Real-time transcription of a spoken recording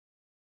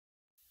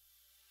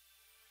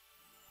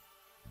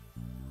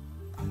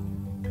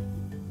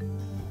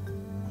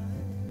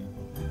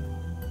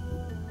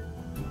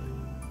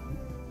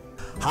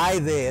Hi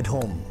there at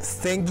home.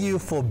 Thank you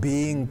for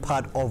being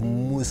part of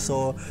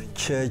Muso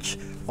Church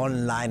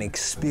online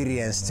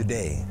experience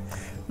today.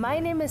 My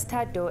name is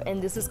Tato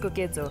and this is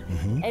Koketso.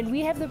 And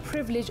we have the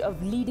privilege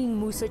of leading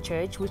Muso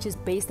Church, which is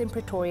based in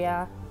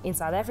Pretoria in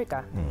South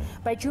Africa.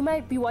 But you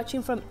might be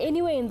watching from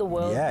anywhere in the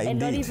world and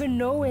not even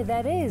know where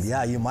that is.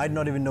 Yeah, you might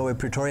not even know where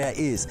Pretoria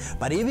is.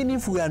 But even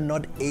if we are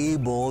not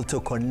able to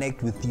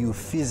connect with you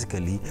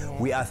physically,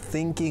 we are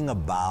thinking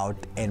about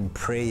and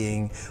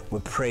praying.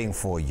 We're praying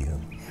for you.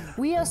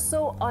 We are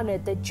so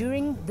honored that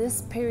during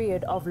this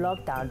period of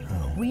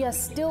lockdown, we are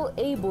still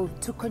able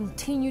to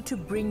continue to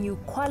bring you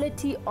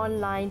quality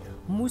online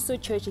Muso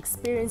Church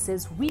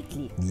experiences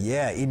weekly.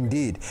 Yeah,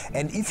 indeed.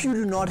 And if you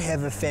do not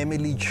have a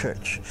family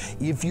church,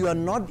 if you are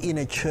not in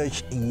a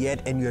church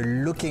yet and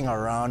you're looking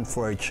around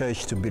for a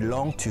church to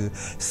belong to,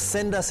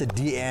 send us a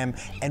DM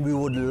and we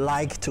would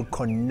like to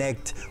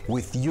connect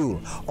with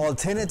you.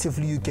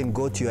 Alternatively, you can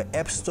go to your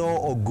App Store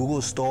or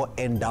Google Store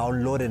and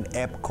download an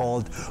app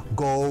called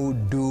Go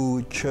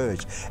Do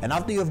Church. And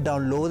after you've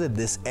downloaded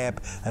this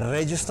app,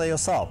 register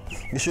yourself.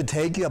 It should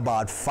take you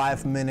about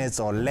 5 minutes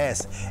or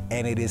less,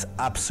 and it is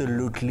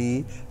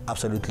absolutely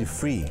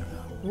free.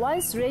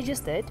 Once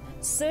registered,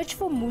 search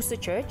for Muso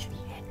Church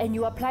and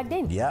you are plugged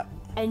in. Yeah.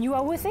 And you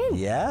are within.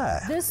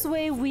 Yeah. This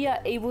way we are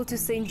able to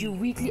send you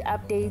weekly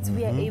updates,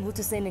 we are able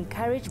to send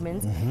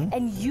encouragements,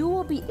 and you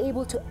will be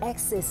able to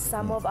access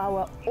some of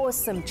our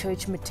awesome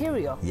church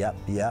material. Yeah.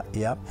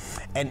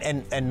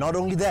 And not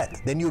only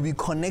that, then you'll be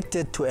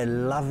connected to a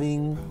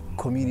loving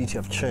community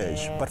of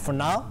church. But for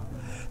now,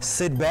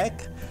 sit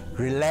back,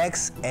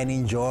 relax, and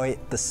enjoy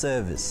the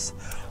service.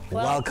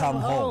 Welcome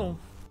home.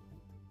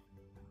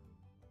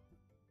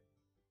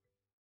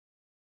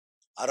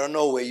 I don't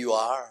know where you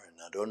are, and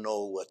I don't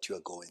know what you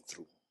are going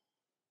through.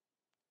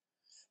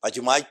 But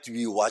you might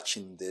be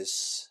watching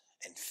this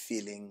and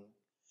feeling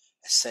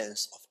a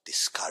sense of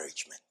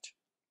discouragement.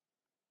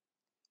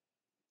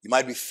 You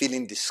might be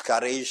feeling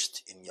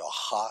discouraged in your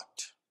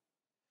heart.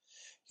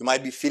 You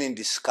might be feeling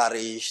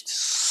discouraged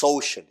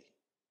socially,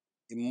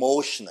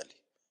 emotionally,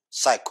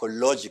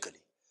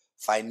 psychologically,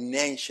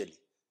 financially,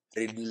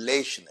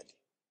 relationally.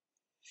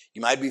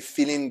 You might be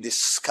feeling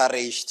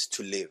discouraged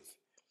to live.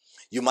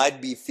 You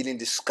might be feeling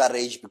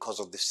discouraged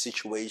because of the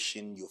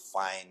situation you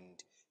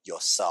find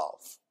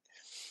yourself.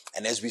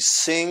 And as we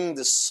sing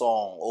the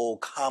song, "Oh,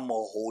 come,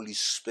 O Holy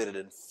Spirit,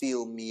 and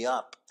fill me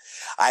up,"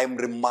 I am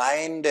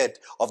reminded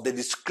of the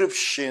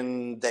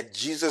description that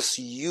Jesus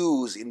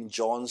used in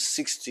John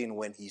 16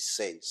 when he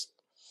says,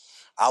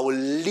 "I will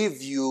leave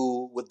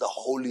you with the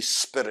Holy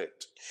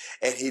Spirit."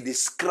 And he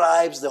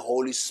describes the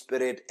Holy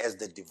Spirit as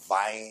the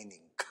divine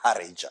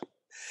encourager.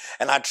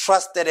 And I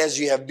trust that as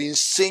you have been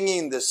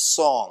singing this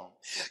song,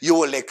 you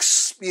will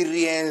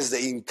experience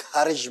the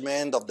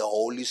encouragement of the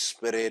Holy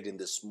Spirit in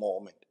this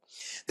moment.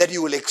 That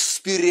you will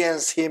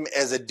experience him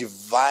as a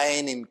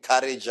divine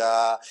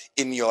encourager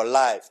in your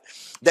life.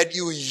 That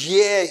you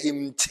hear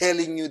him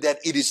telling you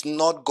that it is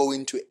not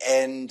going to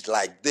end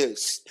like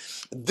this.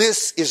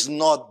 This is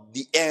not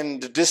the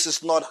end. This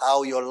is not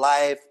how your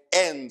life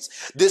ends.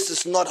 This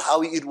is not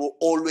how it will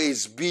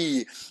always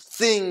be.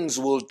 Things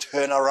will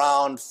turn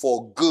around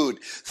for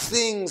good.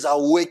 Things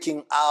are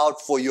working out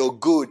for your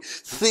good.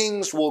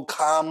 Things will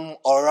come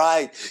all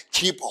right.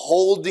 Keep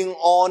holding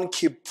on,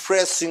 keep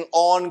pressing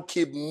on,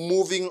 keep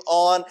moving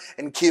on,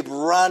 and keep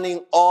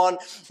running on,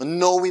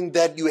 knowing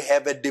that you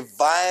have a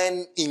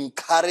divine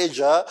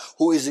encourager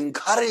who is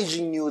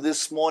encouraging you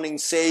this morning,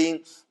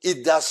 saying,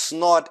 it does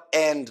not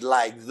end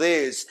like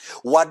this.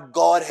 What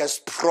God has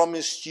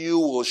promised you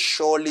will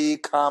surely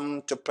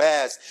come to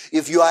pass.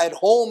 If you are at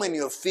home and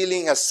you're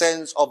feeling a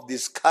sense of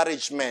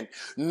discouragement,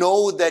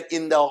 know that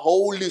in the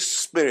Holy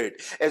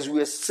Spirit, as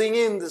we're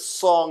singing the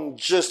song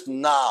just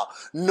now,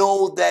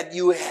 know that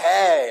you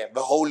have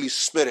the Holy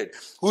Spirit,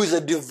 who is a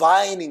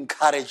divine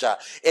encourager,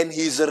 and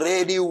he's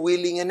ready,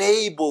 willing, and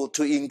able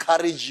to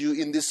encourage you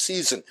in this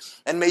season.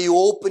 And may you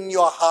open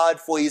your heart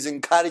for his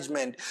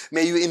encouragement.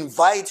 May you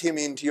invite him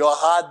into your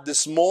heart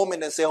this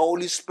moment and say,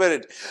 Holy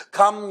Spirit,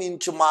 come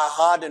into my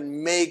heart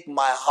and make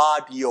my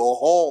heart your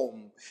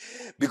home,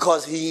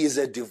 because he is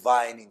a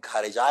divine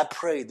encourager. I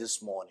pray this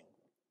morning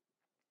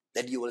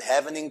that you will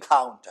have an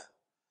encounter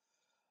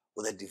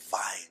with a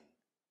divine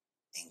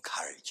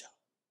encourager.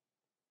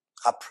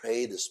 I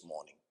pray this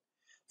morning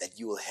that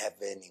you will have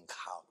an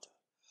encounter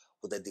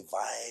with a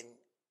divine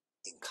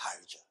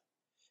encourager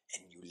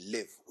and you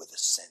live with a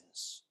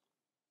sense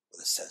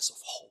of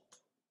hope.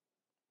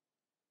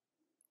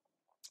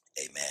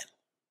 Amen.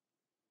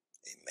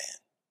 Amen.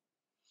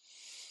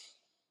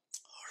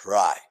 All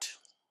right.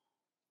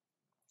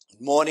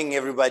 Good morning,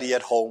 everybody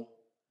at home.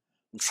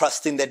 I'm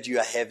trusting that you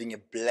are having a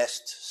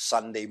blessed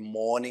Sunday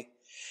morning.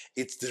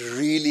 It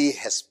really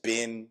has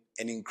been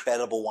an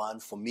incredible one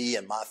for me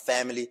and my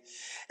family.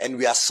 And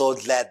we are so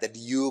glad that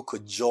you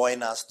could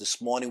join us this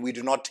morning. We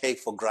do not take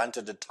for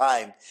granted the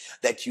time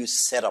that you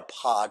set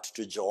apart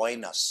to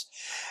join us.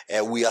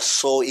 We are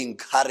so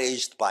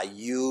encouraged by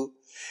you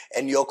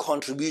and your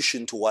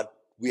contribution to what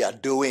we are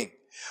doing.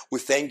 We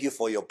thank you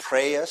for your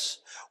prayers.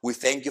 We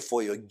thank you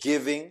for your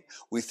giving.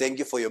 We thank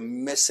you for your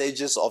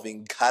messages of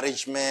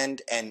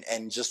encouragement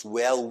and just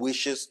well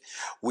wishes.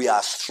 We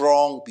are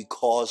strong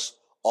because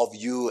of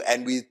you,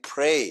 and we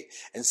pray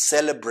and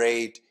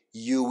celebrate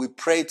you. We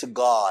pray to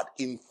God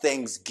in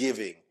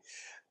thanksgiving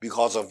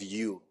because of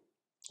you.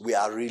 We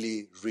are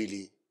really,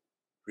 really,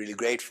 really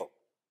grateful.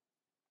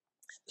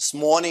 This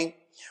morning,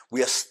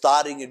 we are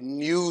starting a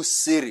new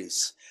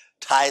series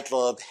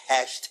titled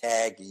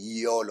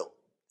 #YOLO.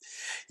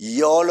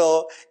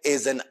 YOLO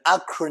is an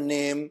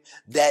acronym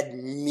that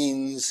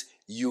means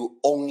you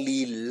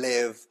only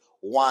live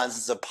once.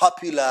 It's a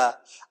popular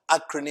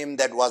acronym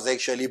that was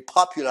actually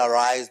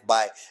popularized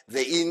by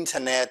the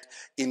internet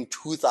in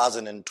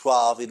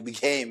 2012. It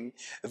became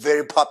a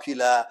very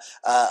popular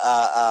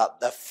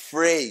a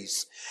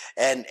phrase.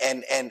 And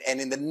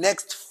in the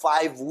next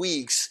 5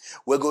 weeks,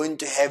 we're going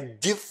to have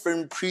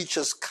different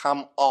preachers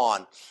come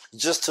on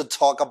just to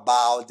talk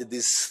about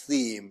this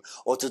theme,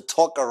 or to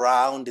talk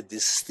around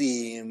this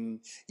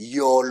theme,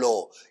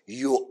 YOLO.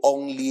 You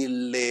only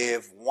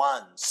live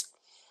once.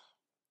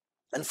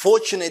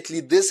 Unfortunately,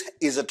 this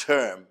is a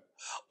term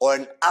or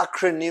an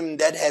acronym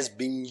that has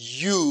been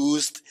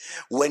used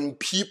when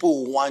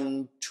people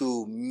want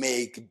to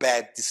make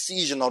bad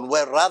decisions, or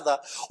rather,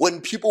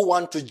 when people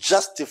want to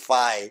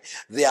justify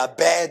their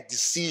bad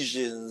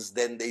decisions,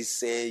 then they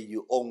say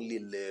you only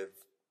live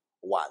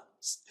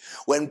once.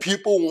 When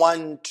people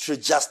want to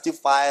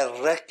justify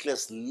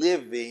reckless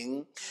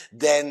living,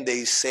 then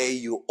they say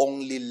you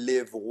only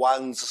live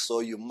once, so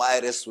you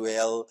might as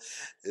well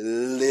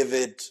live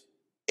it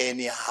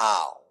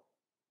anyhow.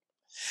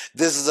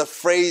 This is a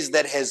phrase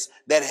that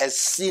has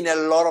seen a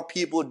lot of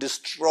people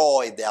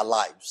destroy their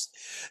lives.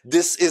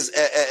 This is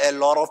a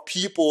lot of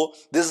people.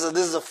 This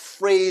is a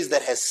phrase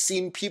that has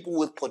seen people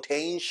with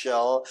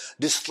potential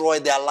destroy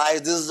their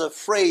lives. This is a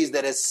phrase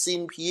that has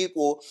seen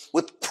people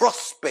with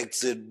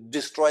prospects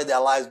destroy their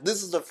lives.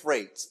 This is a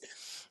phrase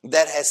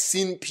that has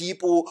seen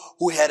people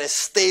who had a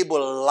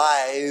stable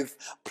life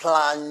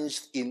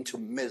plunged into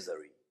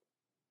misery.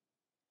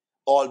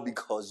 All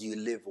because you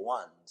live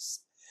once,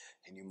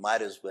 and you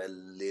might as well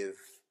live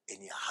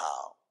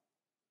anyhow.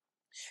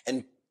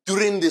 And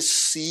during this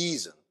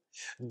season,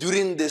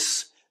 during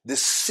this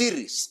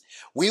series,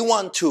 we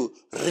want to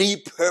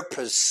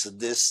repurpose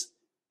this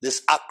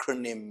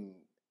acronym,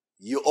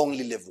 you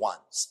only live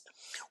once.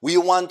 We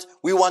want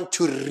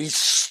to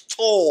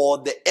restore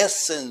the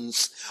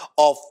essence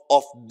of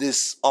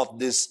this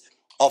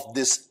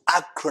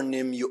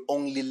acronym, you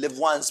only live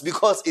once,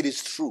 because it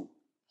is true.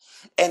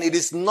 And it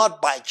is not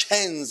by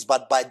chance,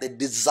 but by the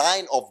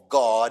design of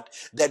God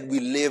that we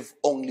live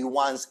only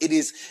once. It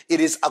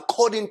is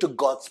according to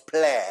God's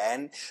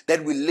plan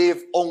that we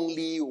live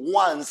only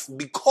once,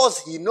 because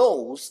He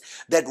knows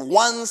that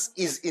once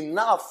is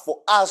enough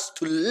for us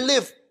to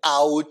live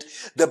out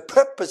the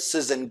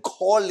purposes and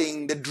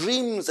calling, the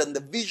dreams and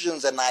the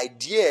visions and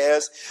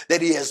ideas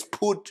that He has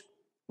put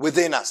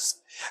within us.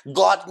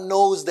 God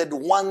knows that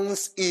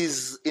once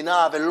is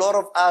enough. A lot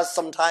of us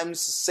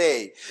sometimes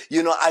say,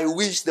 I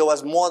wish there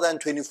was more than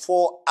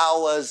 24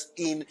 hours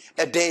in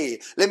a day.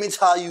 Let me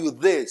tell you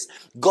this.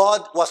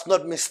 God was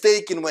not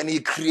mistaken when He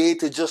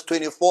created just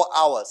 24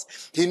 hours.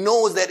 He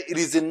knows that it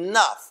is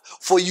enough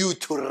for you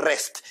to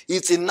rest.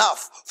 It's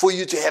enough for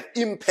you to have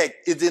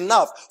impact. It's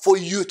enough for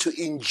you to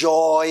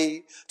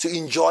enjoy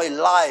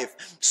life.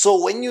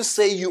 So when you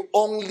say you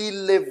only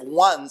live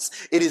once,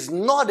 it is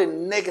not a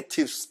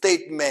negative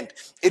statement.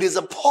 It is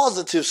a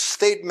positive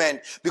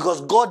statement, because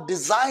God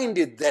designed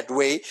it that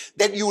way,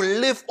 that you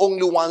live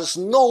only once,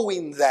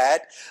 knowing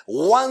that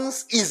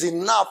once is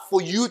enough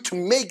for you to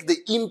make the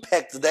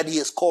impact that He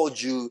has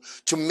called you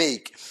to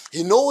make.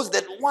 He knows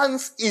that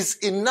once is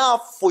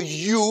enough for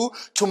you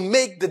to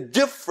make the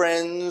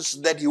difference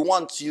that He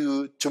wants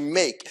you to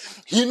make.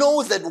 He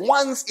knows that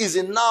once is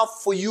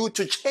enough for you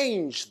to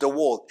change the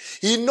world.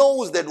 He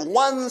knows that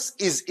once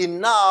is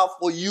enough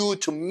for you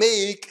to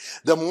make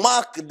the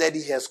mark that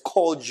He has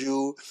called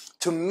you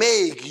to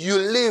make. You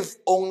live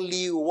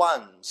only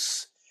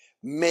once.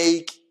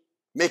 Make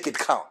it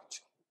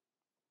count.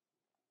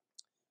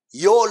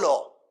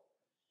 YOLO.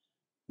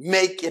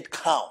 Make it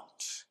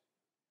count.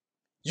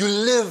 You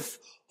live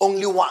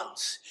only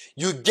once.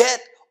 You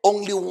get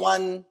only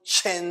one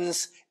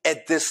chance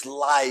at this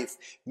life.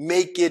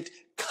 Make it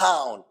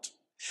count.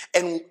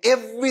 And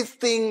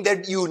everything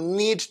that you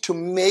need to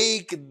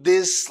make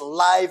this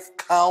life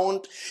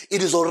count,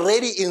 it is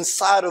already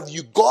inside of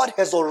you. God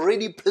has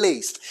already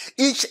placed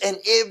each and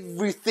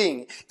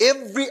everything,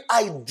 every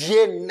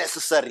idea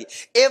necessary,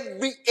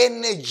 every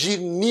energy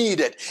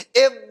needed,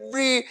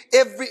 every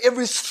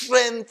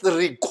strength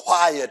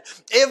required,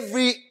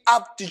 every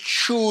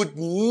aptitude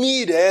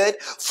needed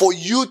for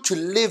you to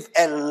live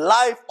a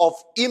life of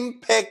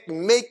impact,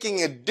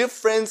 making a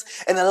difference,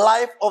 and a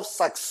life of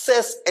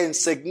success and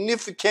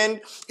significance.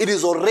 It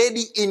is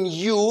already in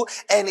you,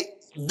 and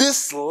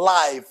this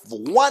life,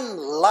 one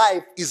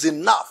life, is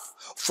enough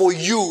for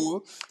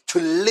you to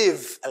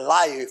live a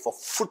life of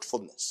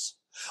fruitfulness,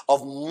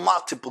 of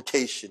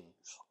multiplication,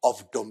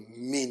 of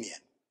dominion.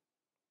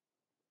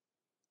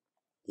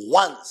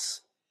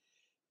 once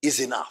is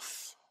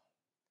enough.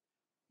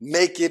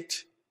 Make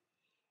it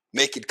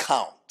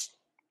count.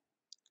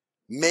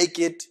 Make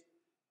it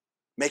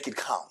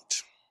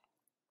count.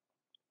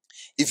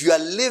 If you are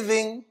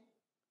living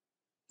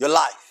your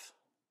life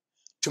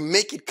to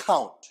make it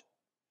count,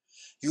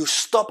 you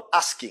stop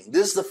asking.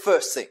 This is the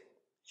first thing.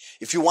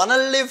 If you want to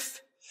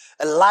live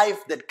a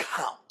life that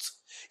counts,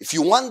 if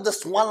you want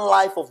this one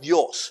life of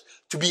yours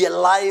to be a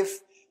life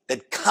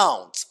that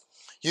counts,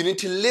 you need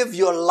to live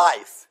your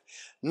life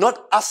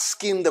not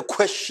asking the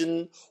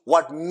question,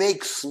 what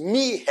makes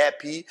me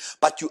happy,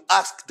 but you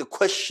ask the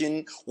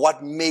question,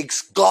 what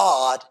makes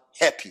God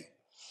happy?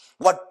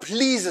 What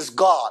pleases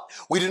God.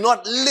 We do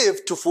not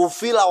live to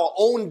fulfill our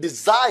own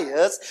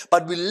desires,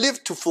 but we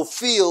live to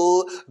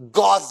fulfill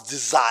God's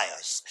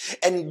desires.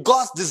 And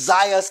God's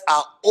desires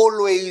are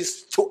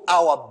always to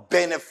our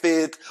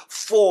benefit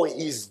for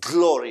His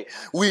glory.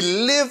 We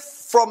live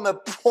from a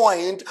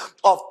point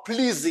of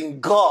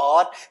pleasing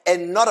God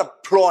and not a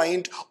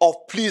point of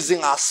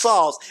pleasing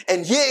ourselves.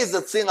 And here is the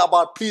thing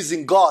about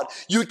pleasing God.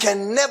 You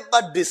can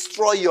never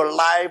destroy your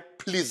life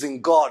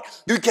pleasing God.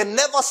 You can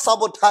never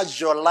sabotage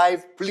your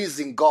life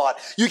pleasing God.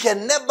 You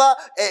can never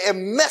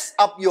mess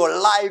up your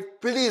life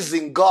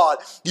pleasing God.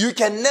 You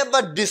can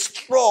never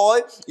destroy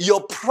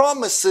your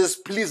promises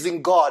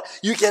pleasing God.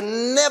 You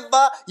can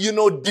never,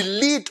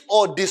 delete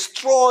or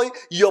destroy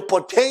your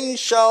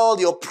potential,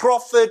 your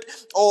profit,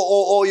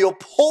 or your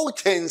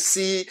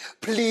potency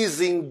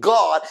pleasing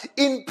God.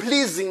 In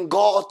pleasing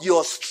God,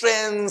 your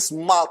strength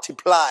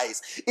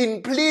multiplies.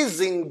 In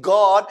pleasing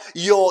God,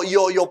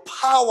 your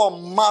power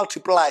multiplies.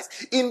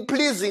 In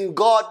pleasing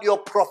God,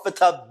 your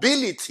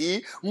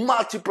profitability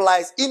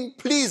multiplies. In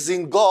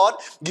pleasing God,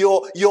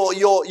 your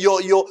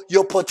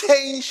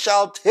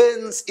potential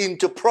turns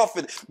into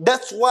profit.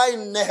 That's why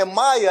in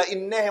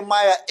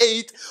Nehemiah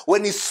 8,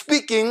 when he's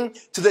speaking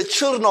to the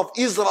children of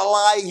Israel,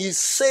 he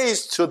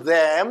says to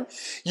them,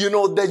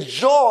 the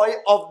joy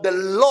of the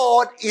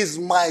Lord is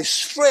my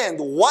strength.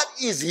 What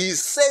is he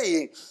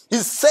saying?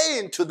 He's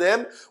saying to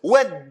them,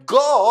 when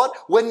God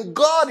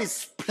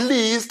is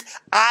pleased,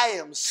 I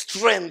am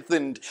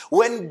strengthened.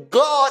 When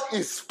God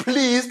is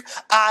pleased,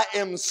 I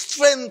am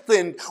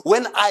strengthened.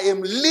 When I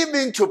am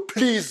living to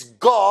please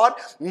God,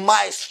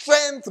 my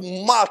strength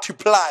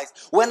multiplies.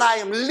 When I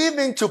am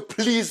living to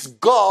please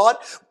God,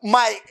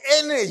 my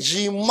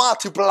energy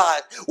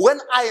multiplies. When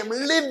I am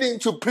living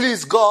to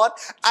please God,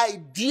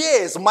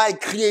 ideas, my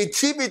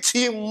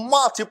creativity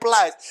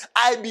multiplies.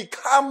 I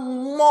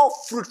become more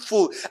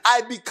fruitful.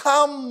 I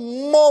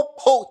become more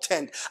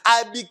potent.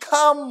 I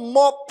become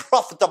more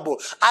profitable.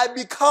 I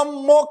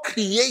become more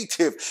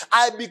creative.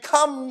 I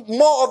become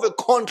more of a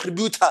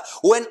contributor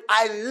when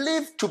I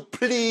live to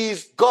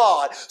please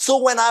God. So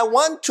when I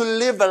want to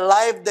live a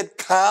life that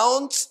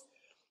counts,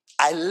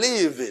 I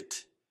live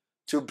it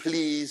to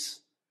please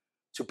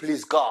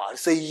God.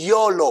 Say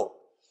YOLO.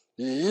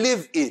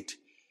 Live it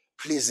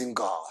pleasing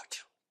God.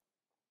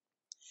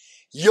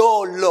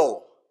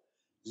 YOLO.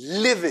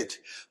 Live it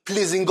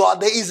pleasing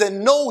God. There is a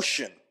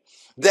notion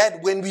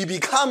that when we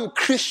become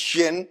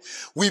Christian,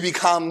 we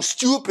become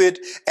stupid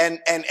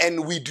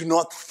and we do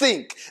not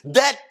think.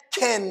 That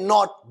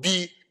cannot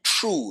be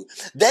true.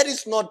 That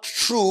is not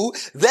true.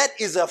 That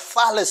is a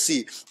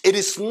fallacy. It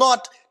is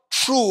not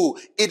true.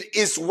 It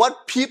is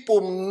what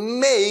people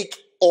make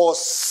or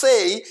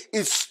say.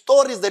 It's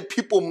stories that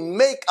people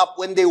make up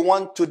when they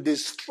want to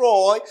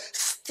destroy,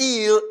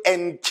 steal,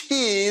 and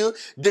kill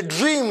the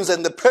dreams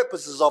and the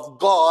purposes of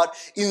God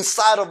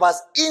inside of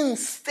us.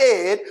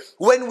 Instead,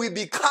 when we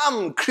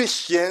become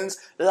Christians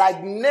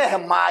like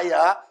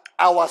Nehemiah,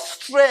 our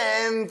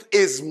strength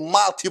is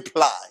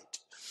multiplied.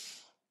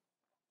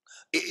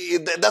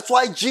 That's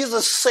why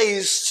Jesus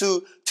says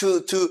to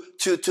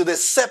the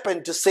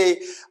serpent to say,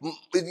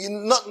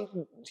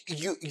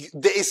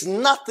 there is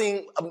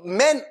nothing,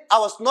 man,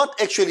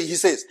 he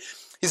says,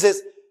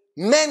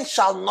 man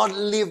shall not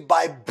live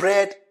by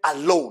bread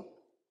alone,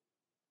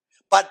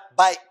 but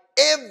by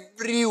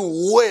every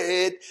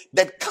word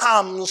that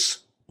comes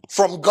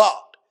from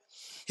God.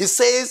 He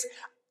says,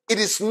 it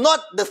is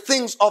not the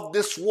things of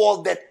this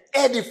world that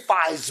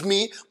edifies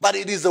me, but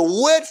it is a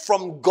word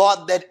from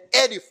God that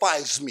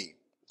edifies me.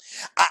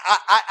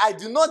 I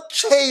do not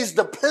chase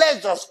the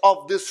pleasures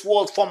of this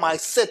world for my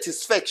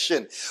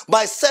satisfaction.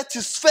 My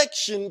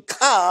satisfaction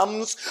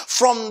comes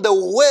from the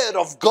word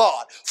of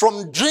God,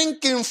 from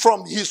drinking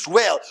from his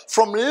well,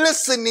 from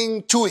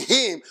listening to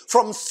him,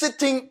 from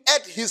sitting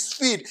at his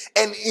feet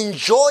and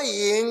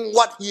enjoying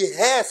what he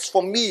has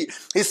for me.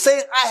 He's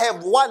saying, I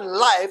have one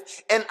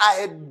life and I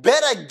had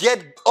better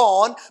get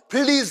on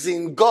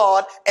pleasing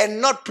God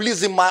and not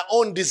pleasing my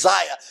own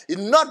desire.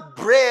 Not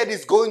bread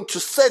is going to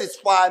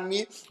satisfy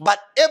me, but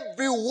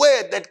every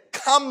word that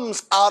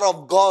comes out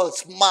of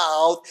God's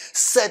mouth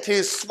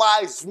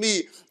satisfies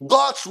me.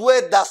 God's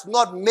word does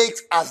not make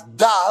us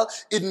dull,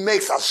 it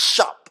makes us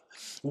sharp.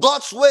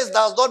 God's word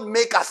does not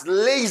make us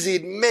lazy,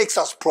 it makes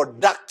us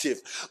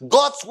productive.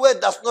 God's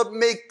word does not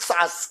make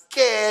us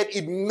scared,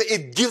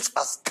 it gives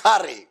us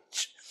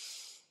courage.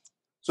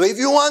 So if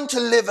you want to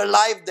live a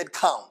life that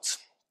counts,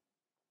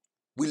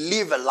 we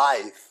live a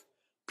life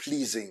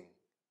pleasing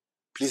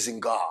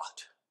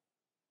God.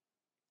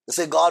 They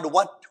say, God,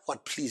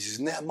 what pleases?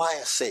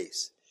 Nehemiah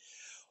says,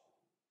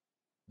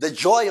 the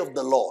joy of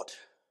the Lord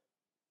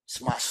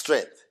is my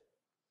strength.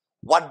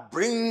 What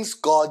brings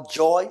God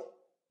joy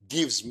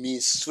gives me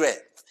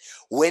strength.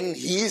 When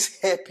he is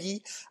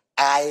happy,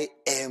 I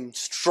am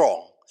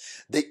strong.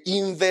 The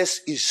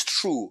inverse is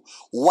true.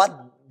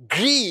 What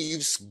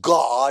grieves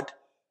God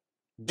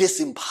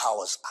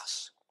disempowers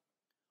us.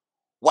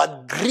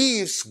 What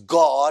grieves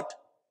God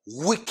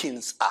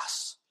weakens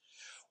us.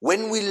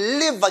 When we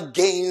live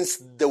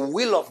against the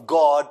will of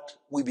God,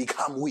 we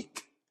become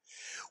weak.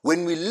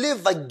 When we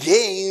live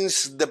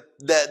against the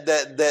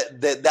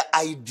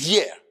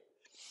idea,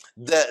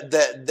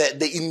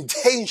 the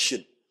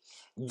intention,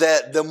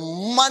 the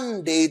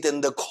mandate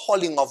and the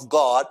calling of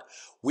God,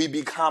 we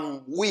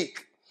become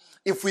weak.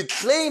 If we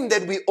claim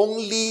that we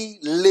only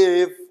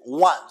live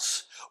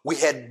once, we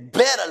had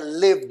better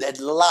live that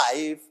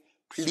life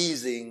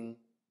pleasing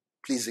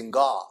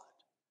God.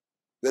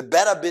 We had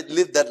better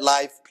live that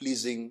life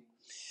pleasing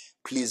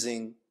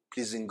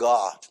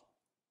God.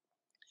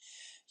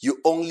 You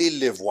only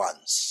live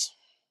once,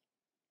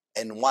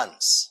 and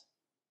once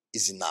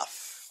is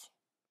enough.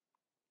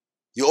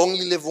 You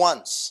only live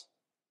once.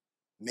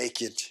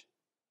 Make it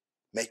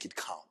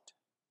count.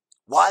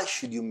 Why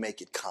should you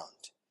make it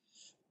count?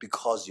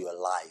 Because your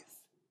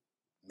life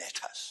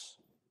matters.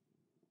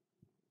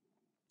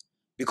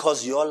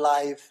 Because your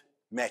life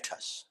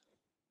matters.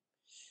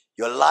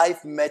 Your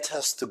life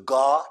matters to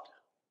God.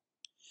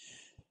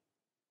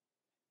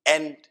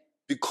 And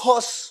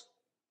because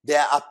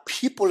there are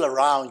people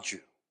around you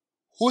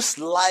whose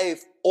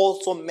life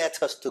also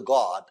matters to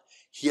God,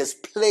 he has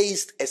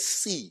placed a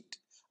seed,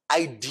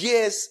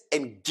 ideas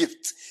and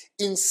gifts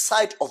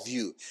inside of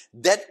you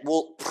that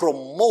will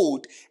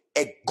promote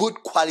a good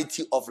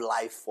quality of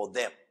life for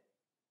them.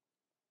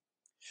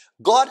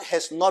 God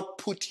has not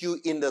put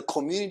you in the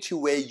community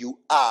where you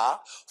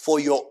are for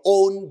your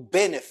own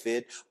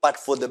benefit, but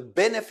for the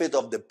benefit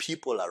of the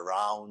people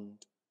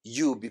around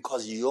you,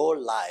 because your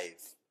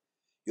life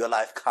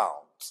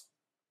counts.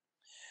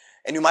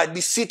 And you might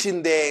be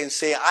sitting there and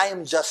say, I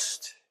am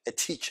just a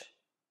teacher.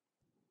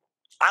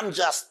 I'm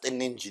just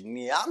an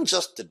engineer. I'm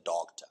just a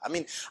doctor. I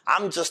mean,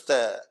 I'm just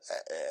a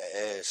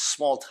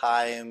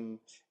small-time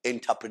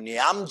entrepreneur.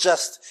 I'm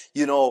just,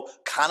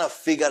 kind of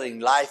figuring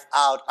life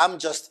out. I'm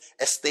just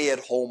a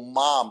stay-at-home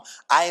mom.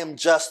 I am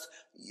just,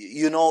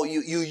 you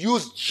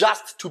use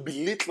just to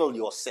belittle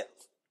yourself.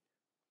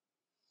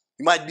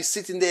 You might be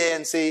sitting there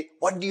and say,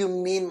 what do you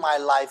mean my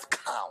life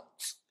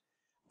counts?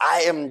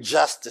 I am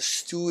just a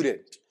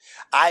student.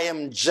 I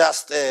am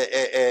just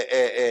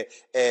a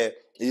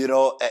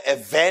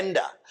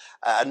vendor.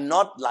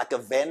 Not like a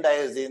vendor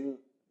as in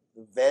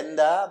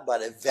vendor,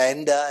 but a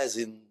vendor as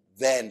in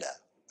vendor.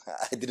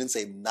 I didn't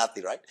say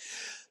nothing, right?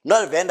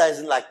 Not a vendor as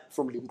in like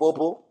from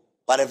Limpopo,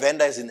 but a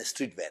vendor as in a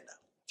street vendor.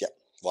 Yeah,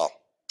 well,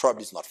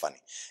 probably it's not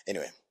funny.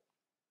 Anyway.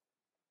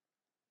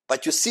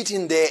 But you're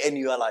sitting there and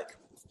you are like,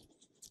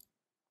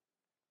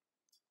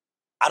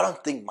 I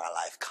don't think my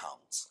life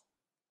counts.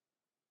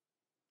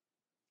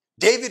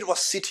 David was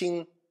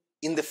sitting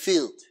in the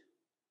field.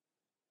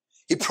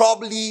 He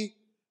probably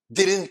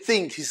didn't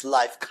think his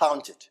life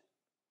counted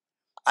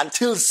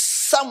until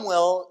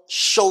Samuel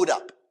showed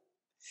up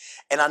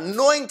and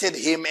anointed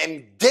him,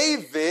 and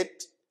David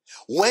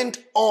went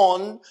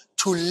on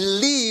to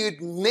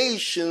lead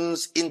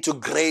nations into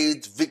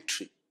great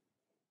victory.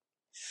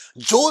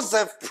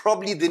 Joseph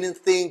probably didn't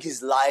think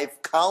his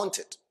life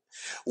counted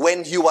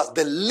when he was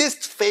the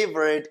least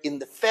favorite in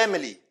the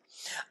family,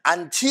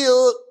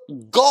 until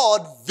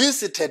God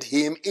visited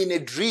him in a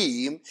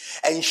dream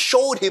and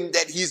showed him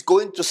that he's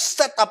going to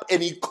set up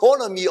an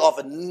economy of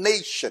a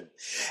nation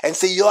and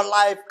say, your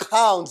life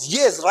counts.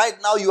 Yes, right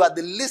now you are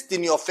the least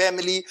in your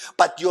family,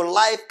 but your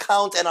life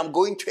counts, and I'm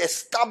going to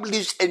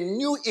establish a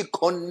new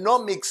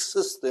economic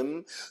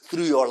system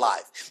through your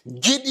life.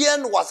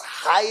 Gideon was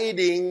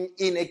hiding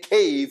in a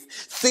cave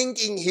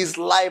thinking his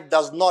life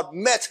does not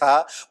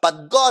matter,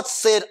 but God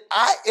said,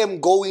 I am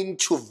going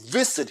to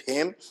visit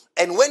him.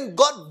 And when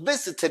God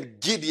visited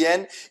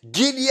Gideon,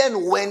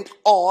 Gideon went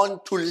on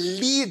to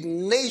lead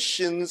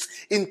nations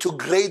into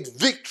great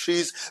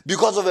victories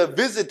because of a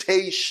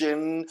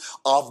visitation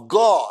of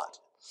God.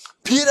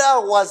 Peter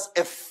was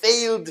a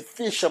failed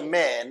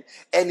fisherman,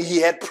 and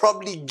he had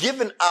probably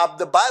given up.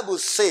 The Bible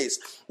says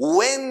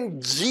when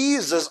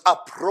Jesus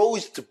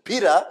approached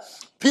Peter,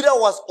 Peter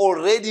was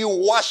already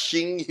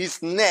washing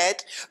his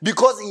net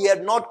because he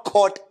had not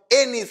caught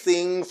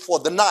anything for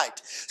the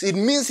night. So it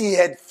means he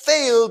had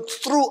failed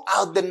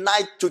throughout the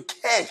night to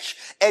catch,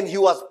 and he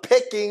was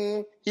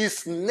packing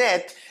his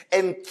net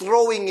and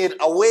throwing it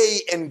away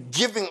and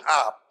giving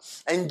up.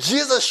 And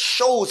Jesus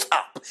shows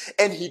up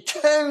and he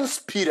turns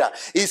Peter.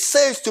 He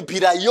says to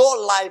Peter,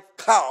 your life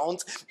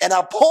counts, and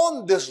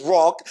upon this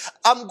rock,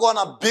 I'm going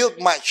to build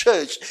my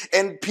church.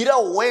 And Peter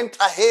went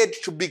ahead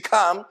to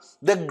become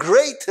the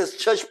greatest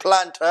church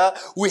planter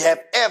we have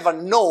ever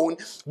known,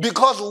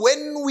 because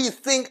when we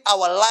think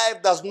our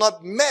life does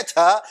not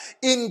matter,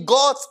 in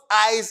God's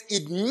eyes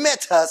it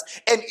matters,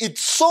 and it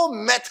so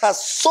matters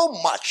so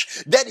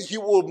much that he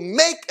will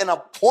make an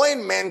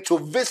appointment to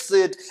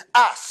visit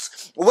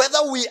us.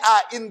 Whether we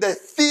are in the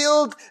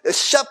field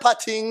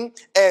shepherding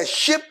a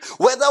ship,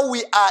 whether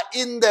we are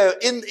in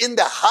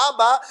the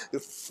harbor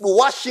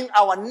washing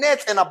our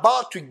nets and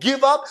about to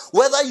give up,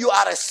 whether you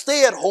are a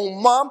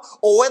stay-at-home mom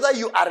or whether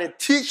you are a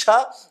teacher,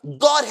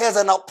 God has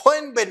an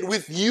appointment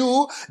with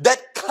you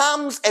that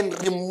comes and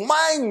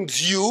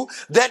reminds you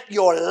that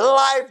your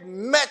life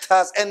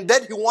matters and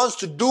that he wants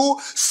to do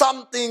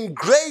something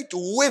great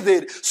with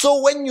it.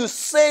 So when you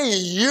say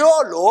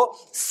YOLO,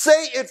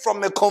 say it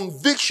from a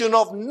conviction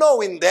of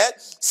knowing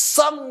that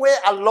somewhere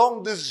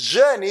along this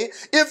journey,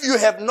 if you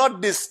have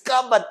not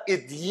discovered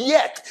it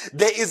yet,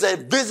 there is a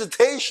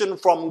visitation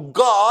from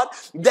God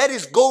that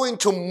is going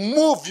to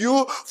move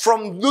you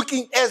from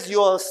looking at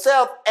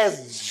yourself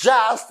as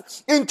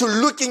just into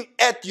looking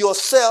at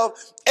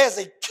yourself as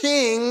a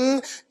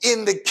king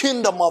in the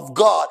kingdom of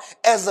God,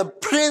 as a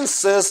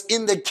princess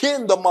in the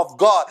kingdom of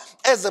God,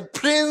 as a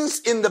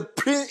prince in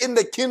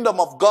the kingdom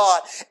of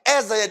God,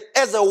 as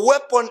a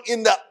weapon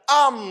in the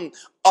arm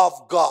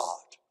of God.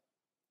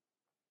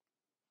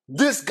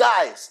 These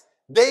guys,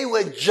 they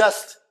were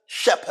just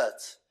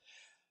shepherds,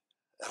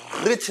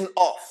 written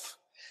off,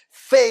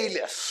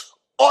 failures,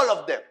 all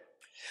of them.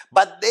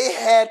 But they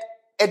had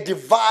a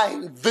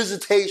divine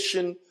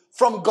visitation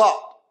from God.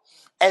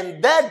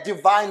 And that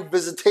divine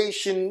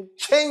visitation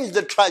changed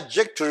the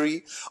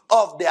trajectory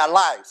of their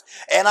lives.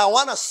 And I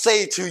want to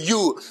say to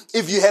you,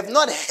 if you have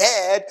not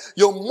had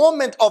your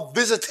moment of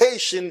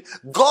visitation,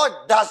 God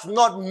does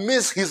not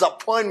miss his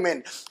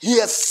appointment. He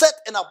has set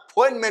an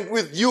appointment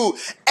with you.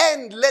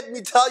 And let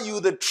me tell you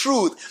the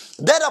truth.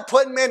 That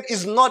appointment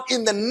is not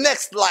in the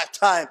next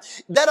lifetime.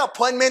 That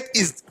appointment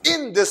is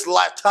in this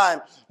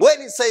lifetime.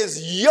 When he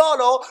says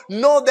YOLO,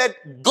 know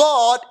that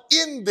God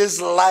in this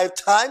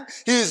lifetime,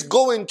 he is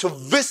going to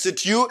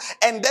visit you,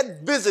 and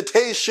that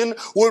visitation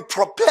will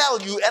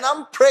propel you. And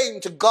I'm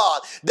praying to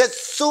God that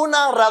sooner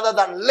rather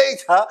than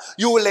later,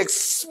 you will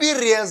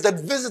experience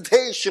that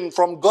visitation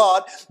from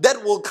God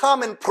that will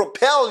come and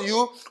propel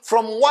you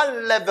from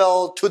one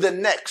level to the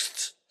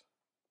next.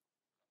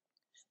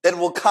 That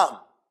will come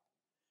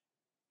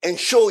and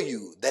show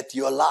you that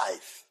your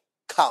life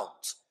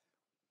counts.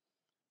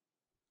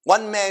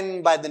 One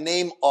man by the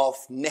name of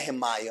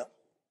Nehemiah,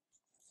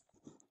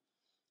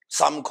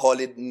 some call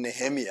it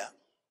Nehemiah,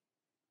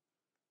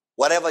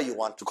 whatever you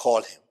want to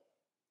call him,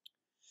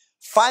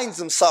 finds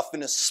himself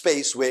in a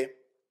space where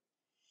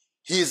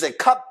he is a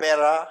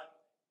cupbearer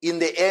in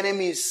the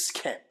enemy's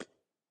camp.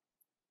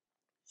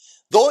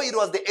 Though it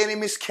was the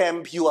enemy's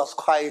camp, he was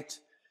quite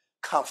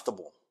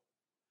comfortable.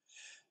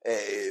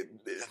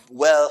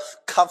 Well,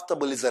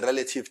 comfortable is a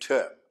relative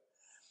term.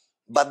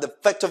 But the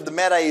fact of the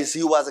matter is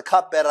he was a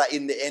cupbearer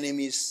in the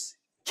enemy's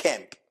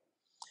camp.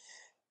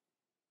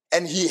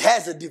 And he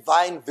has a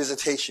divine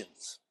visitation.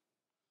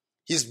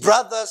 His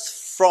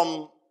brothers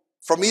from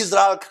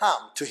Israel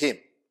come to him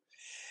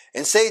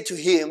and say to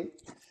him,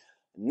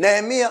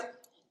 Nehemiah,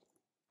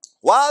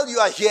 while you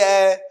are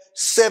here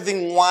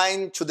serving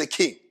wine to the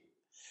king,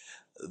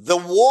 the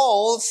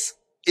walls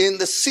in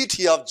the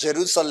city of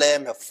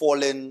Jerusalem have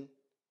fallen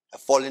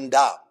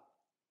down.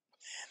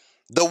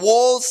 The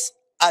walls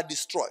are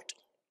destroyed.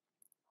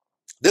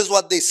 This is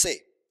what they say.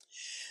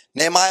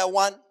 Nehemiah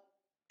 1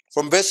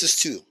 from verses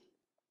 2.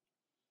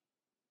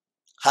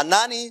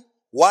 Hanani,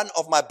 one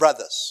of my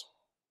brothers.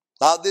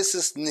 Now this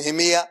is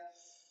Nehemiah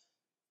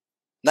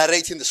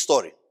narrating the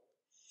story.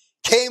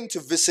 Came to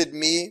visit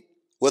me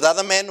with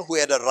other men who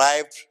had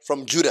arrived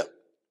from Judah.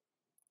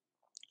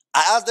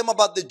 I asked them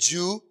about the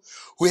Jew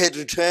who had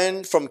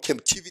returned from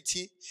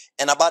captivity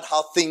and about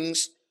how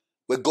things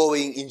were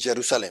going in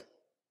Jerusalem.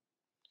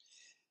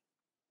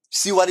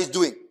 See what he's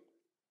doing?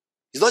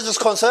 He's not just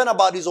concerned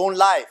about his own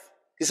life.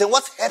 He's saying,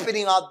 what's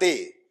happening out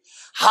there?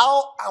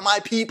 How are my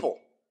people?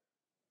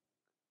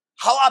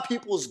 How are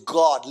people's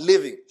God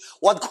living?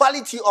 What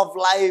quality of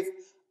life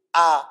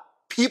are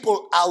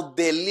people out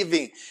there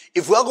living?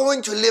 If we're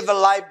going to live a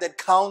life that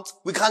counts,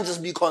 we can't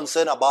just be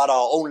concerned about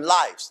our own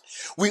lives.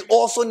 We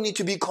also need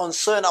to be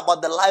concerned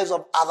about the lives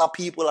of other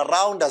people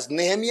around us.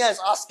 Nehemiah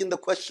is asking the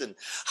question,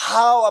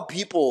 how are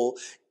people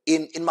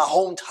in my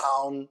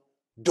hometown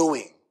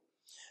doing?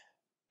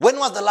 When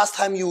was the last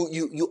time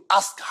you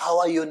asked, how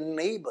are your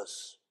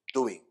neighbors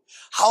doing?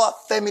 How are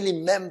family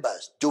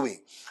members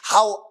doing?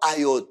 How are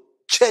your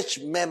church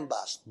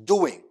members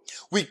doing?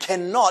 We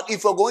cannot,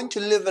 if we're going to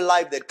live a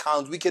life that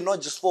counts, we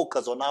cannot just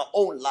focus on our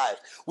own lives.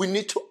 We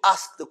need to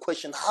ask the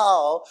question,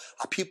 how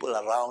are people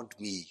around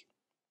me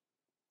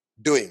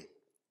doing?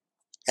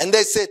 And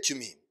they said to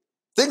me,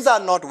 things are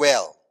not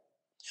well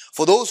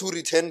for those who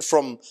returned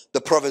from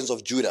the province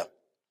of Judah.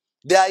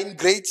 They are in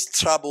great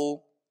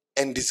trouble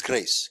and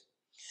disgrace.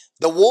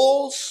 The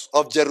walls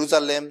of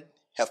Jerusalem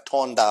have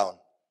torn down.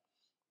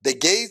 The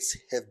gates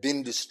have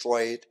been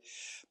destroyed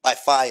by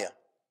fire.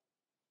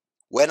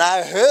 When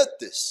I heard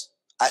this,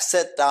 I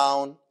sat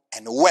down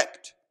and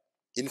wept.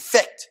 In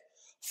fact,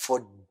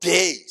 for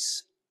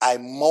days I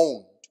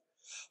moaned,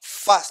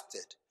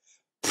 fasted,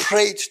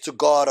 prayed to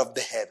God of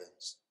the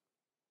heavens.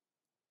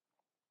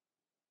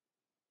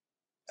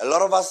 A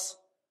lot of us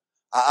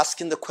are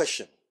asking the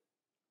question,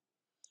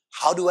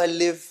 how do I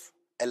live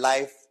a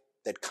life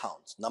that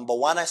counts? Number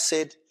one, I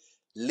said,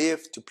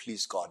 live to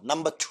please God.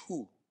 Number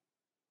two,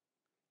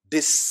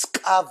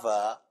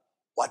 discover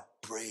what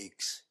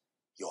breaks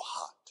your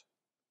heart.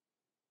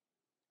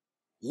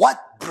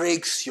 What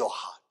breaks your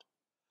heart?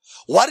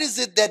 What is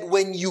it that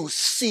when you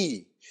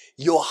see,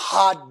 your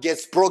heart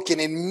gets broken?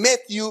 In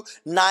Matthew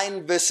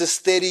 9 verses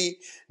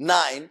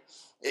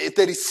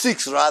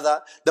 36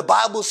 rather, the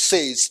Bible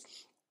says,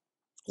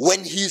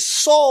 when he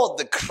saw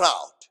the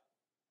crowd,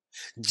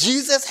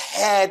 Jesus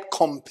had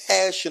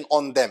compassion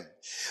on them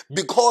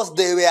because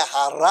they were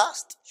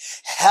harassed,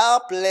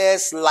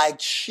 helpless like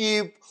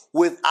sheep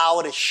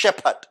without a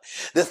shepherd.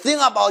 The thing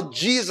about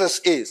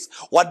Jesus is,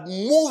 what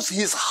moves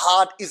his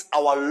heart is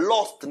our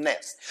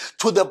lostness,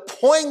 to the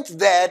point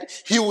that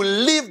he will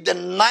leave the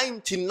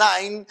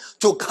 99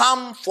 to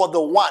come for the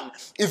one.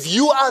 If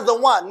you are the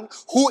one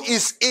who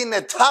is in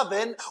a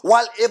tavern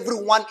while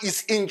everyone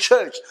is in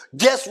church,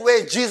 guess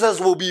where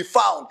Jesus will be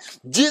found?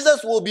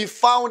 Jesus will be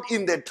found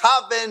in the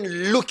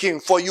tavern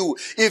looking for you.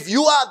 If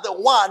you are the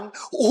one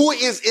who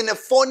is in a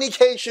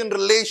fornication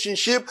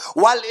relationship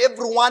while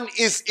everyone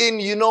is in,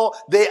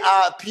 they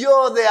are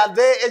pure, they are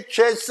there at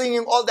church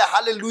singing all the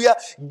hallelujah,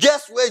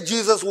 guess where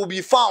Jesus will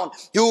be found?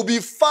 He will be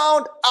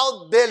found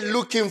out there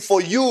looking for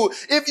you.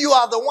 If you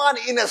are the one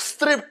in a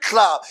strip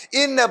club,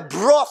 in a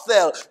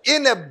brothel,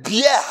 in a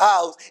beer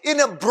house, in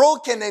a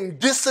broken and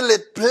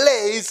desolate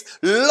place,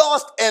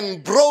 lost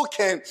and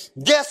broken,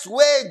 guess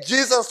where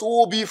Jesus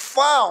will be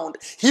found?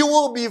 He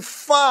will be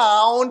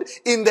found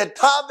in the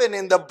tavern,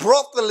 in the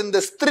brothel, in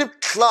the strip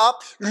club,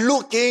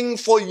 looking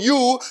for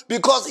you,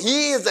 because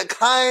he is a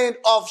kind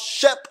of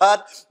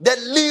shepherd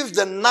that leaves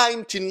the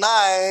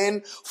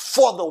 99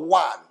 for the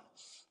one.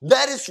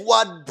 That is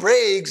what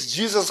breaks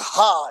Jesus'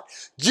 heart.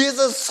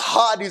 Jesus'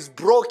 heart is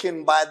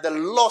broken by the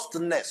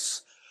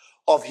lostness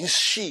of his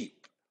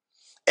sheep.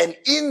 And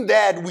in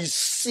that we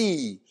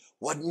see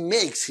what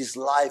makes his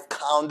life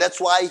count. That's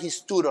why he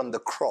stood on the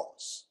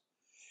cross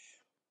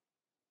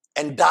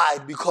and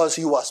died, because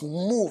he was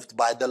moved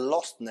by the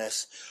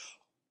lostness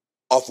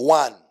of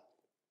one.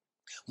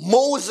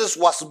 Moses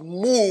was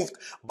moved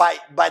by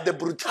the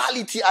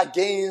brutality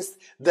against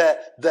the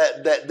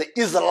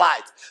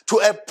Israelites, to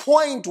a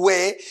point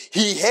where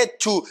he had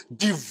to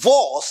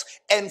divorce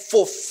and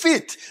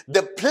forfeit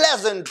the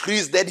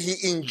pleasantries that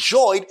he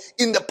enjoyed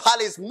in the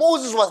palace.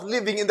 Moses was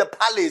living in the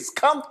palace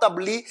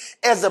comfortably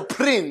as a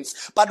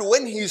prince, but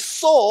when he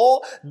saw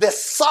the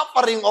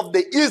suffering of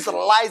the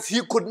Israelites,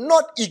 he could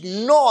not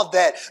ignore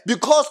that,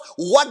 because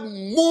what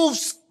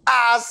moves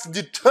us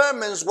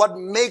determines what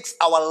makes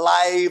our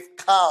life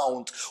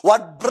count.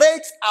 What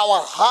breaks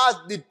our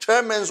heart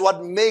determines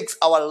what makes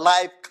our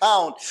life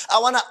count. I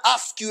want to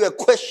ask you a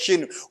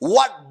question.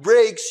 What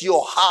breaks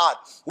your heart?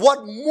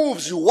 What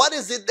moves you? What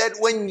is it that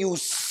when you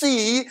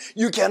see,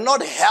 you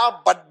cannot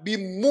help but be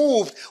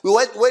moved?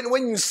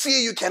 When you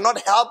see, you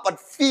cannot help but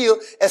feel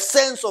a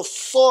sense of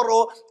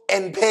sorrow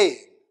and pain.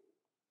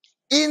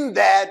 In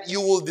that,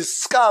 you will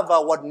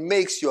discover what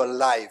makes your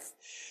life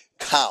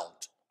count.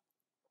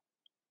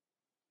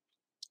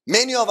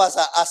 Many of us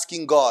are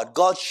asking God,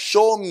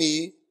 show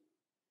me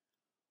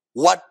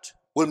what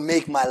will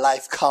make my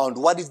life count.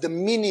 What is the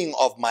meaning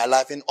of my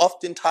life? And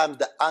oftentimes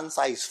the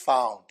answer is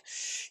found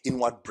in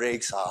what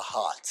breaks our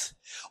hearts.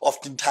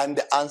 Oftentimes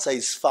the answer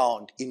is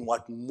found in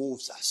what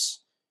moves us.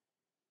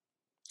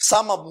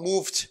 Some are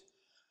moved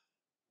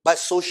by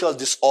social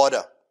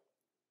disorder.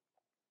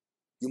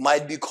 You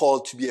might be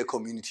called to be a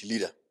community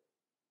leader.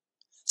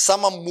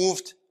 Some are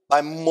moved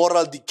by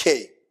moral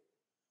decay.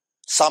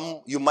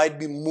 Some, you might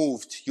be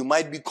moved, you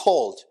might be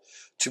called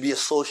to be a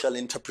social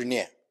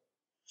entrepreneur.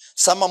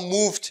 Some are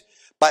moved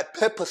by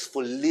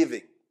purposeful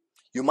living.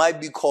 You might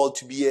be called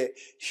to be a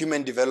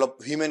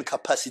human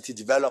capacity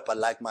developer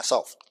like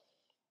myself.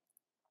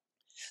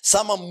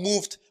 Some are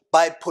moved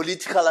by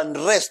political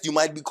unrest. You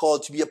might be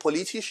called to be a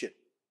politician,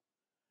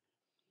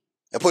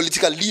 a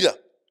political leader.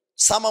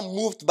 Some are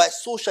moved by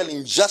social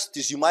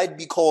injustice. You might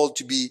be called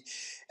to be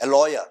a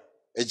lawyer,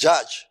 a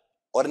judge,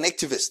 or an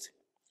activist.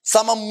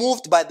 Some are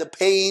moved by the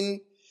pain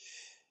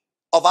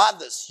of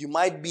others. You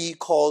might be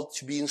called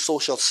to be in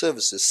social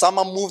services. Some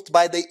are moved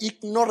by the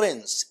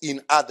ignorance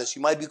in others.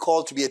 You might be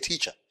called to be a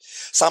teacher.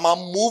 Some are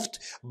moved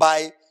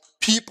by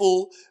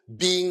people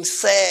being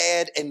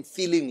sad and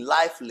feeling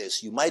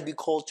lifeless. You might be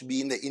called to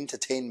be in the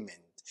entertainment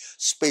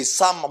space.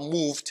 Some are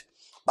moved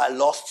by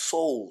lost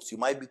souls. You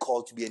might be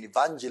called to be an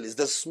evangelist.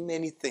 There's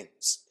many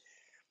things.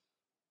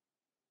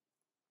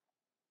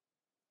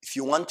 If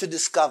you want to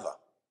discover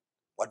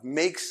what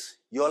makes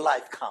your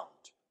life count,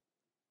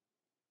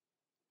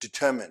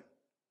 determine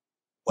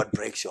what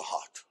breaks your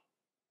heart.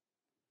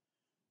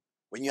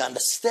 When you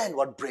understand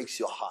what breaks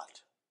your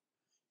heart,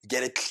 you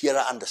get a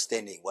clearer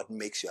understanding what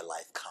makes your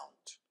life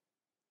count.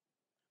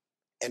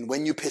 And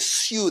when you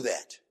pursue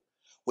that,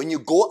 when you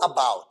go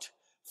about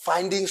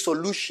finding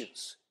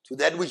solutions to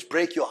that which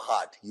break your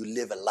heart, you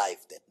live a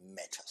life that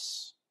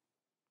matters.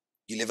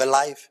 You live a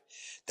life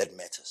that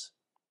matters.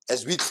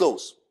 As we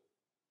close,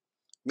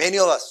 many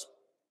of us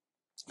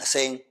are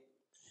saying,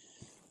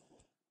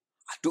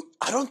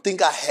 I don't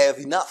think I have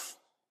enough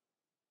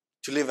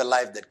to live a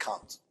life that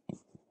counts.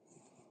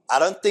 I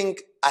don't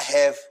think I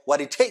have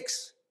what it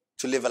takes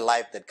to live a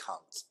life that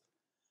counts.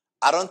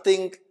 I don't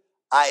think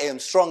I am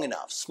strong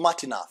enough,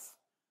 smart enough,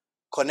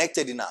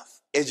 connected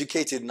enough,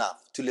 educated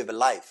enough to live a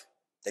life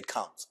that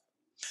counts.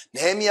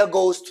 Nehemiah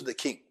goes to the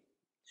king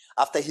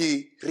after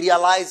he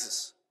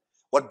realizes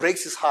what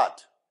breaks his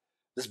heart,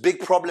 this big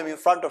problem in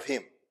front of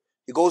him.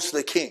 He goes to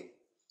the king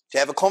to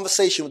have a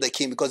conversation with the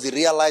king because he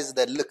realizes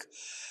that, look,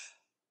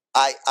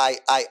 I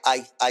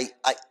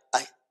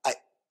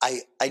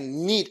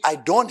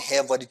don't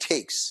have what it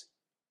takes,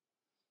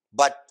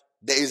 but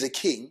there is a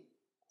king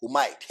who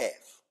might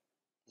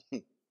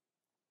have.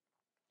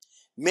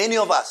 Many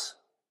of us,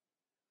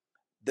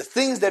 the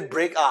things that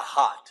break our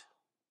heart,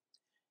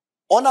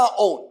 on our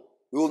own,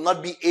 we will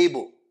not be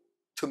able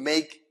to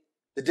make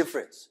the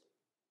difference.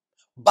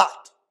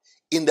 But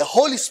in the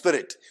Holy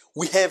Spirit,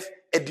 we have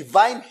a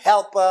divine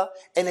helper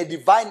and a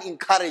divine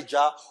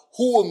encourager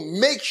who will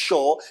make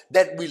sure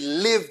that we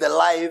live the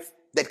life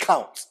that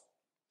counts.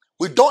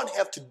 We don't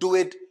have to do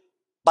it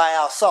by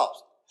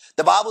ourselves.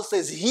 The Bible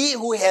says, he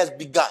who has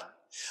begun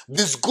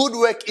this good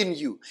work in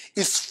you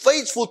is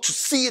faithful to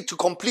see it to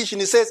completion.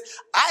 He says,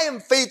 I am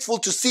faithful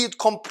to see it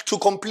to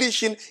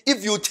completion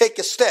if you take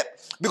a step.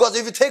 Because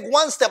if you take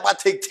one step, I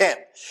take 10.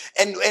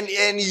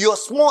 And your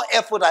small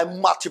effort, I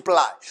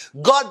multiply.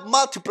 God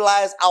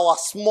multiplies our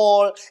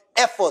small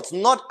efforts,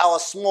 not our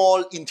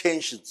small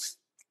intentions.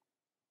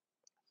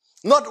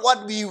 Not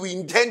what we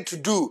intend to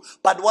do,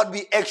 but what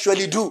we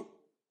actually do.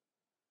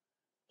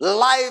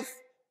 Life,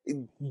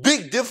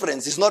 big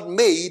difference is not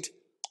made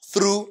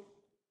through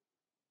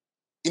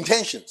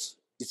intentions.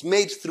 It's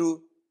made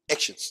through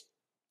actions.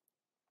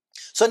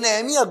 So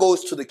Nehemiah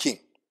goes to the king.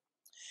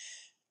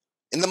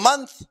 In the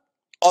month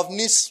of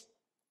Nis,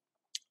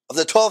 of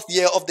the 12th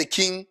year of the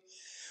king,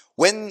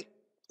 when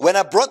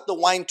I brought the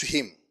wine to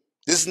him,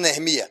 this is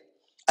Nehemiah,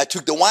 I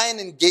took the wine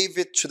and gave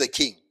it to the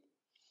king.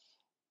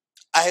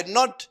 I had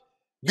not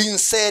been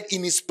sad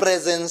in his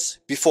presence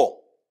before.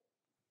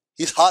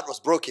 His heart was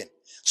broken.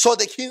 So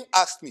the king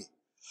asked me,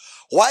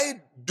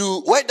 why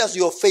does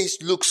your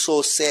face look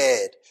so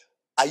sad?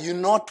 Are you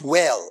not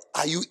well?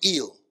 Are you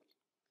ill?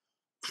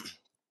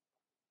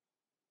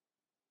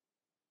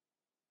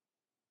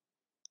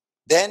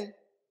 Then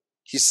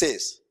he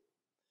says,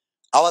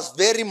 I was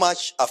very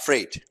much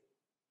afraid.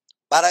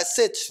 But I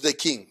said to the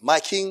king, my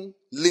king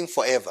live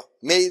forever.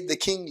 May the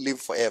king live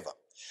forever.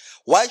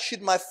 Why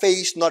should my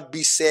face not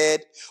be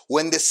sad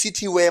when the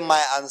city where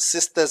my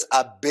ancestors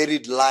are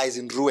buried lies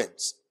in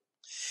ruins?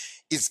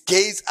 Its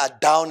gates are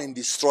down and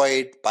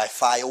destroyed by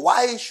fire.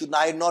 Why should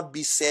I not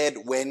be sad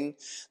when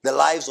the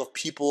lives of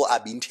people are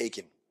being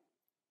taken?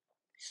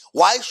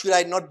 Why should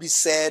I not be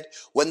sad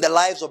when the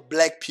lives of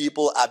black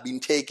people are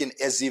being taken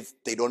as if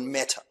they don't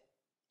matter?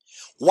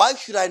 Why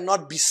should I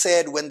not be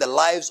sad when the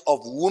lives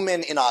of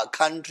women in our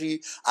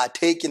country are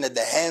taken at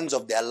the hands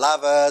of their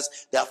lovers,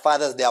 their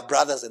fathers, their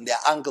brothers, and their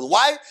uncles?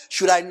 Why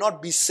should I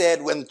not be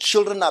sad when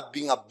children are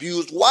being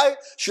abused? Why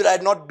should I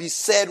not be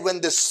sad when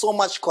there's so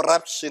much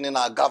corruption in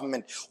our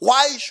government?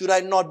 Why should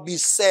I not be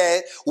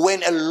sad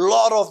when a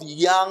lot of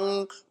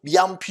young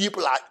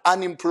people are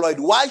unemployed?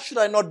 Why should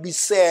I not be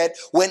sad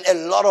when a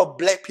lot of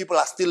black people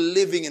are still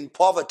living in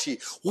poverty?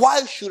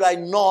 Why should I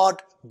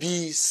not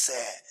be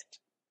sad?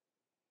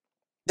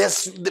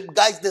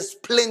 There's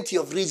plenty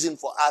of reason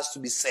for us to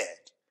be sad.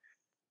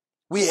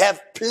 We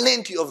have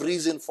plenty of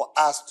reason for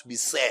us to be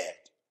sad.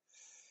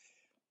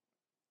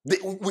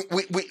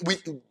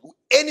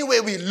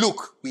 Anywhere we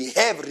look, we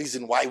have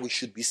reason why we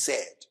should be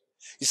sad.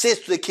 He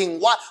says to the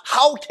king,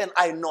 how can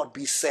I not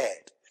be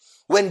sad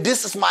when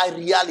this is my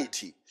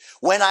reality?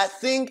 When I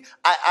think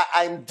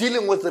I'm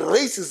dealing with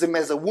racism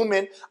as a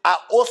woman, I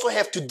also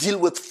have to deal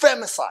with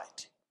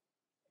femicide.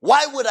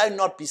 Why would I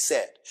not be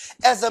sad?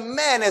 As a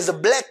man, as a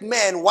black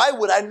man, why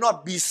would I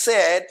not be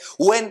sad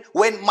when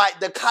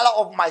the color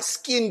of my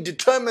skin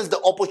determines the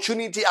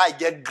opportunity I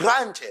get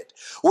granted?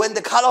 When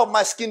the color of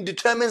my skin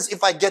determines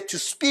if I get to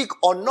speak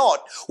or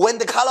not? When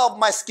the color of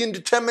my skin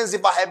determines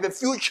if I have a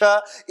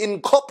future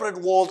in corporate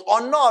world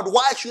or not?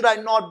 Why should I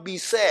not be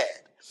sad?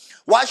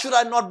 Why should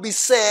I not be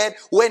sad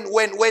when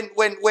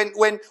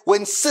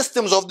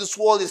systems of this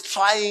world is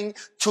trying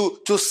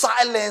to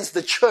silence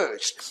the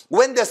church?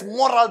 When there's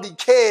moral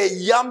decay,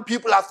 young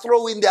people are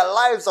throwing their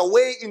lives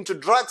away into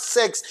drugs,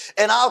 sex,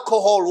 and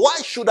alcohol.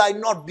 Why should I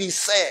not be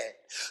sad?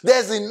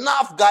 There's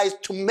enough, guys,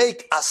 to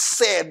make us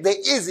sad. There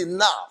is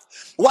enough.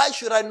 Why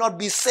should I not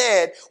be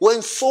sad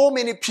when so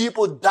many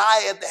people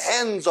die at the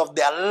hands of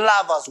their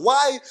lovers?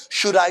 Why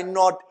should I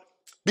not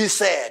be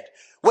sad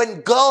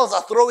when girls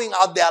are throwing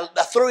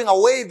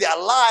away their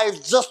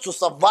lives just to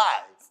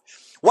survive?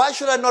 Why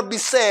should I not be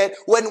sad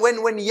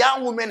when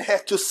young women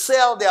have to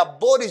sell their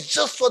bodies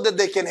just so that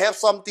they can have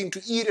something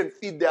to eat and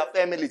feed their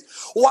families?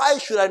 Why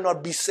should I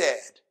not be sad?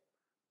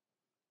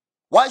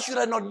 Why should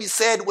I not be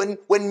sad when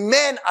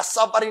men are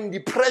suffering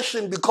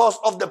depression because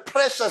of the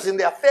pressures in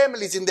their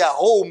families, in their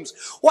homes?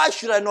 Why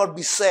should I not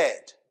be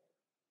sad?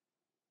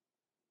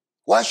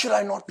 Why should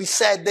I not be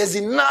sad? There's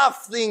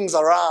enough things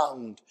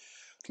around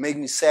to make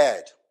me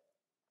sad.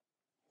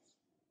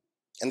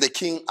 And the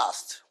king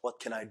asked,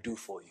 what can I do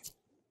for you?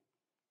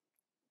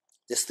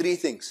 There's three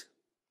things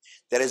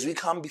that as we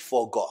come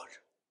before God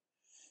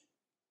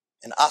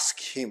and ask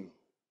him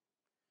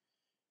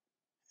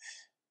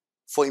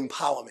for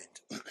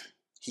empowerment,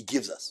 he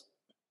gives us.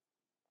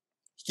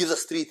 He gives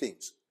us three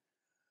things.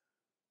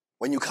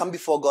 When you come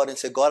before God and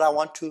say, God, I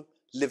want to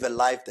live a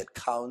life that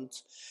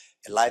counts,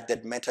 a life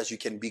that matters, you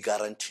can be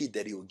guaranteed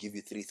that he will give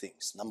you three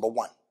things. Number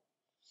one,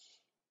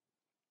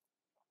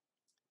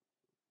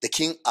 the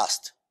king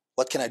asked,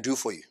 what can I do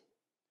for you?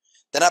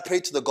 Then I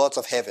prayed to the gods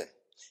of heaven,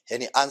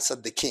 and he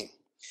answered the king,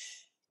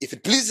 if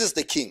it pleases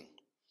the king,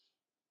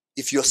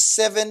 if your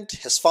servant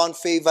has found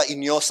favor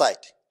in your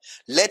sight,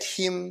 let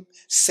him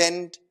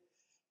send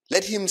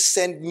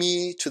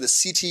me to the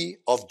city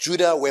of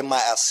Judah where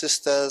my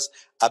ancestors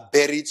are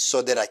buried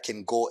so that I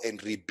can go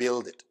and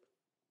rebuild it.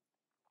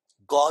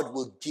 God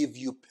will give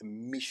you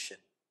permission.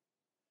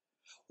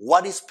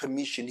 What is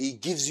permission? He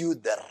gives you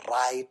the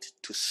right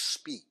to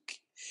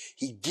speak.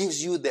 He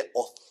gives you the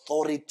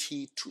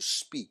authority to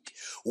speak.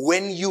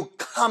 When you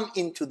come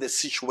into the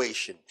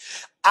situation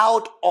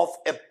out of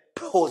a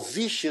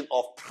position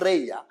of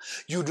prayer,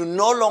 you do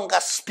no longer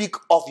speak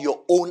of your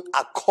own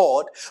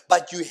accord,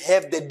 but you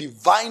have the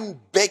divine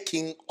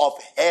backing of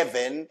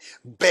heaven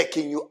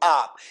backing you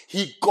up.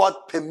 He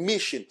got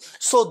permission.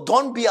 So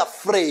don't be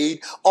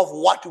afraid of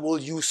what will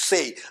you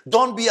say.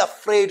 Don't be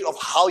afraid of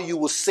how you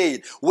will say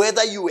it.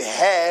 Whether you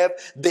have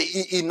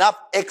enough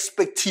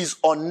expertise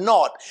or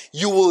not,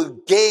 you will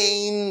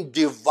gain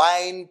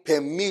divine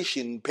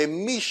permission.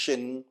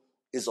 Permission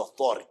is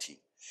authority.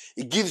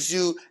 It gives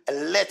you a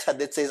letter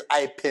that says,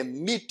 I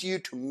permit you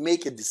to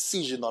make a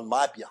decision on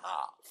my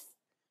behalf.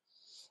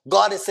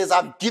 God says,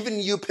 I've given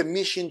you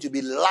permission to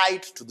be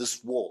light to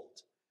this world.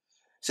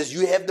 It says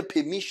you have the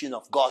permission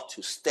of God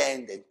to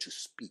stand and to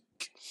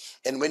speak.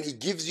 And when he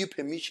gives you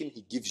permission,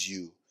 he gives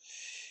you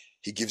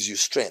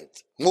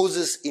strength.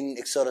 Moses in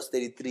Exodus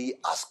 33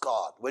 asked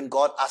God, when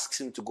God asks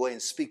him to go and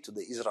speak to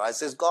the Israelites,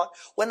 says, God,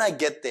 when I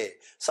get there,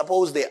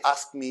 suppose they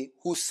ask me,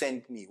 who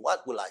sent me?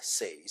 What will I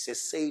say? He says,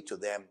 say to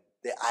them,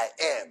 that I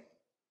am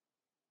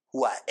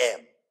who I am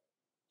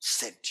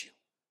sent you.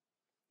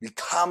 We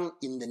come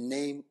in the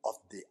name of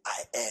the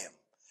I am.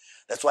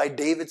 That's why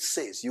David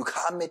says, you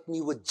come at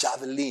me with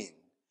javelin,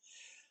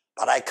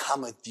 but I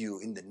come at you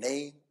in the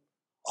name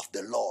of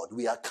the Lord.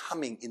 We are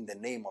coming in the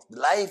name of the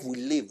life we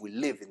live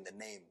in the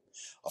name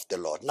of the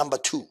Lord. Number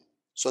two.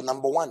 So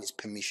number one is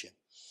permission.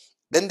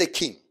 Then the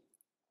king,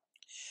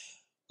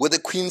 with the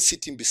queen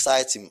sitting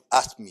beside him,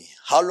 asked me,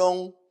 how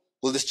long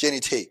will this journey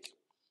take?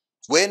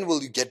 When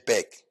will you get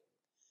back?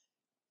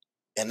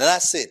 And then I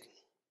said,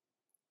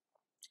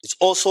 I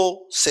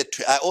also said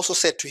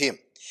to him,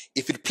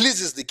 if it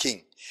pleases the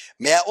king,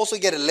 may I also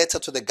get a letter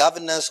to the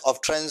governors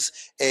of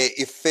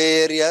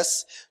Trans-Ephraim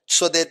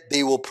so that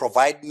they will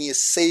provide me a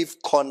safe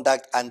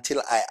conduct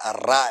until I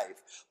arrive.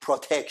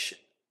 Protection.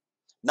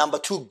 Number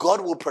two,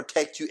 God will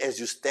protect you as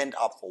you stand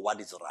up for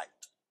what is right.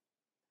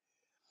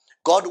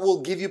 God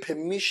will give you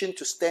permission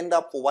to stand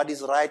up for what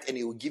is right, and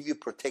he will give you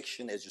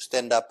protection as you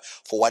stand up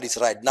for what is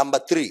right. Number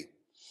three,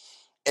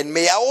 and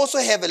may I also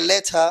have a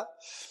letter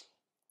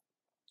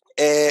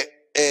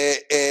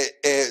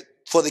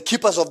for the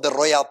keepers of the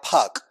royal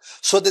park,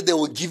 so that they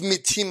will give me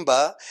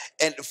timber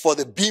and for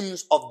the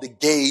beams of the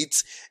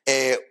gates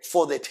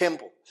for the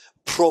temple.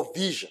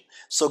 Provision.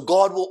 So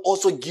God will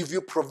also give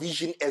you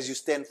provision as you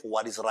stand for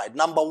what is right.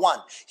 Number one,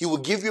 he will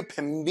give you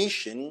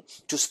permission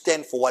to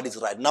stand for what is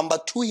right. Number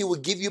two, he will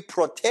give you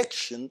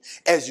protection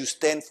as you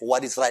stand for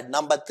what is right.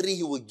 Number three,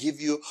 he will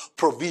give you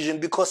provision,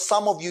 because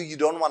some of you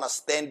don't want to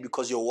stand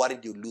because you're worried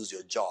you'll lose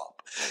your job.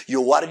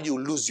 You're worried you'll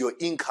lose your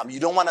income. You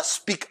don't want to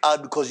speak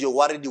out because you're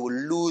worried you will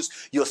lose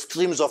your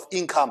streams of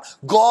income.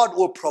 God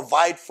will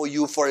provide for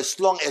you for as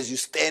long as you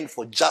stand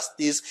for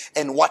justice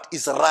and what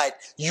is right.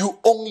 You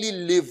only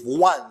live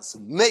once.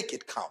 Make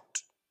it count.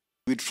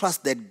 We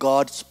trust that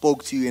God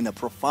spoke to you in a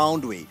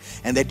profound way,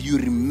 and that you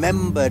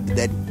remembered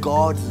that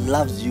God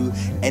loves you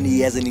and he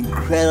has an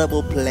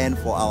incredible plan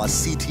for our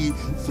city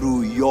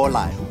through your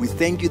life. We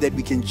thank you that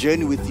we can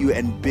journey with you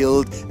and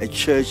build a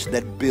church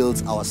that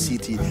builds our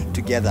city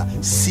together.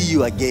 See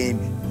you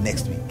again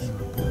next week.